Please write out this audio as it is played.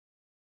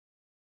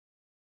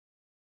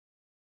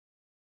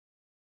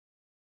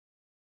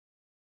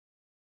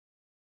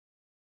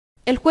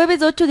El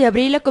jueves 8 de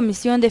abril, la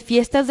comisión de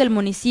fiestas del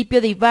municipio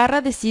de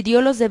Ibarra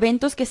decidió los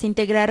eventos que se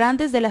integrarán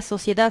desde la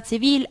sociedad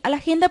civil a la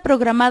agenda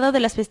programada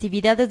de las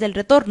festividades del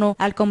Retorno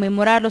al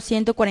conmemorar los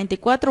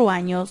 144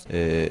 años.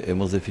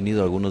 Hemos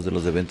definido algunos de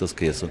los eventos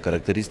que son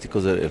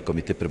característicos. El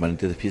Comité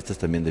Permanente de Fiestas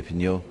también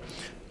definió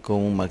con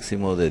un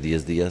máximo de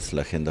 10 días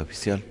la agenda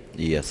oficial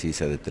y así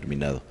se ha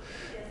determinado.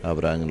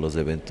 Habrán los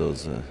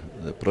eventos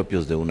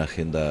propios de una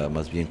agenda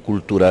más bien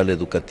cultural,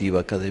 educativa,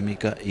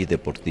 académica y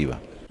deportiva.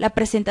 La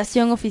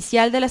presentación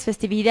oficial de las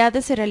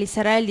festividades se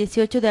realizará el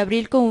 18 de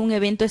abril con un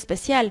evento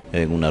especial.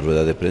 En una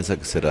rueda de prensa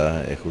que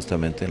será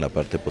justamente en la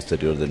parte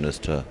posterior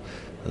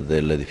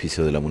del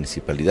edificio de la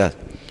municipalidad.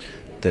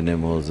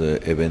 Tenemos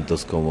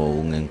eventos como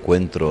un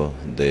encuentro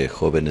de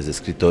jóvenes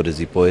escritores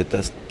y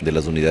poetas de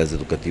las unidades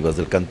educativas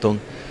del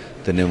cantón.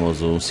 Tenemos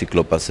un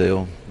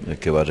ciclopaseo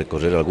que va a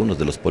recorrer algunos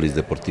de los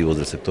polideportivos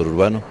del sector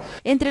urbano.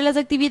 Entre las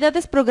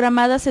actividades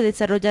programadas se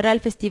desarrollará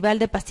el Festival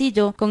de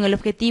Pasillo, con el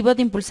objetivo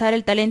de impulsar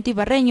el talento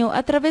ibarreño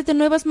a través de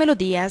nuevas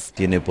melodías.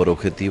 Tiene por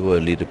objetivo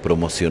el ir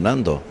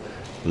promocionando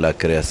la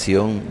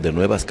creación de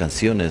nuevas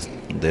canciones,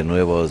 de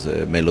nuevas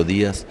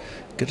melodías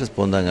que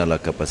respondan a la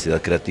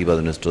capacidad creativa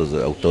de nuestros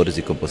autores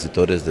y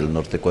compositores del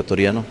norte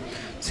ecuatoriano.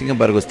 Sin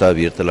embargo, está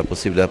abierta la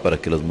posibilidad para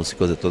que los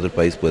músicos de todo el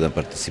país puedan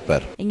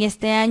participar. En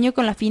este año,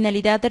 con la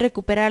finalidad de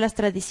recuperar las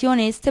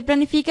tradiciones, se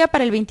planifica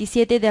para el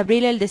 27 de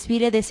abril el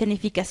desfile de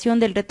escenificación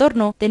del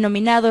Retorno,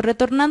 denominado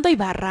Retornando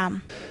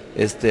Ibarra.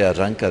 Este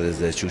arranca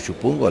desde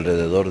Chuchupungo,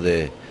 alrededor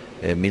de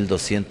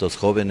 1.200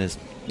 jóvenes,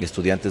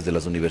 estudiantes de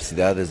las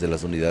universidades, de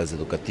las unidades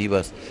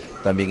educativas,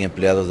 también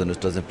empleados de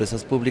nuestras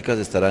empresas públicas,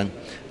 estarán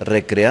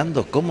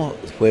recreando cómo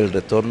fue el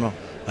retorno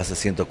hace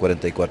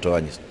 144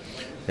 años.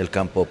 El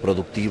campo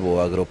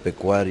productivo,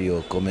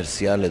 agropecuario,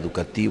 comercial,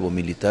 educativo,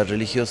 militar,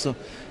 religioso,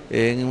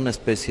 en una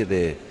especie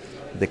de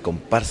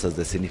comparsas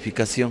de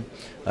escenificación,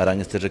 harán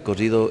este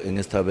recorrido en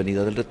esta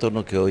avenida del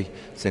Retorno que hoy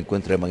se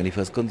encuentra en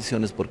magníficas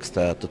condiciones porque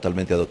está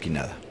totalmente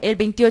adoquinada. El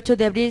 28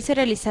 de abril se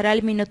realizará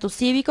el minuto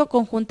cívico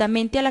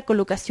conjuntamente a la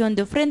colocación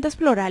de ofrendas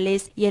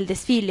florales y el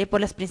desfile por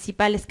las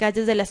principales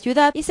calles de la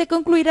ciudad y se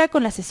concluirá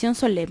con la sesión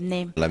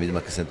solemne. La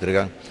misma que se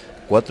entregan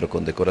 4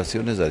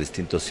 condecoraciones a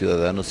distintos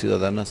ciudadanos,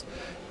 ciudadanas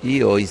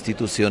y o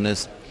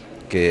instituciones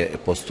que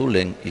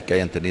postulen y que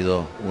hayan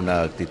tenido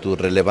una actitud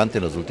relevante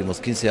en los últimos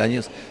 15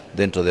 años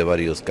dentro de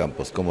varios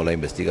campos, como la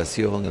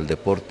investigación, el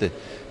deporte,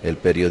 el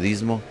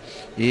periodismo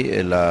y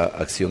la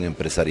acción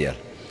empresarial.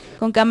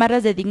 Con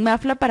cámaras de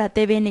Digmafla para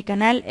TVN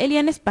Canal,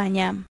 Eliana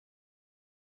España.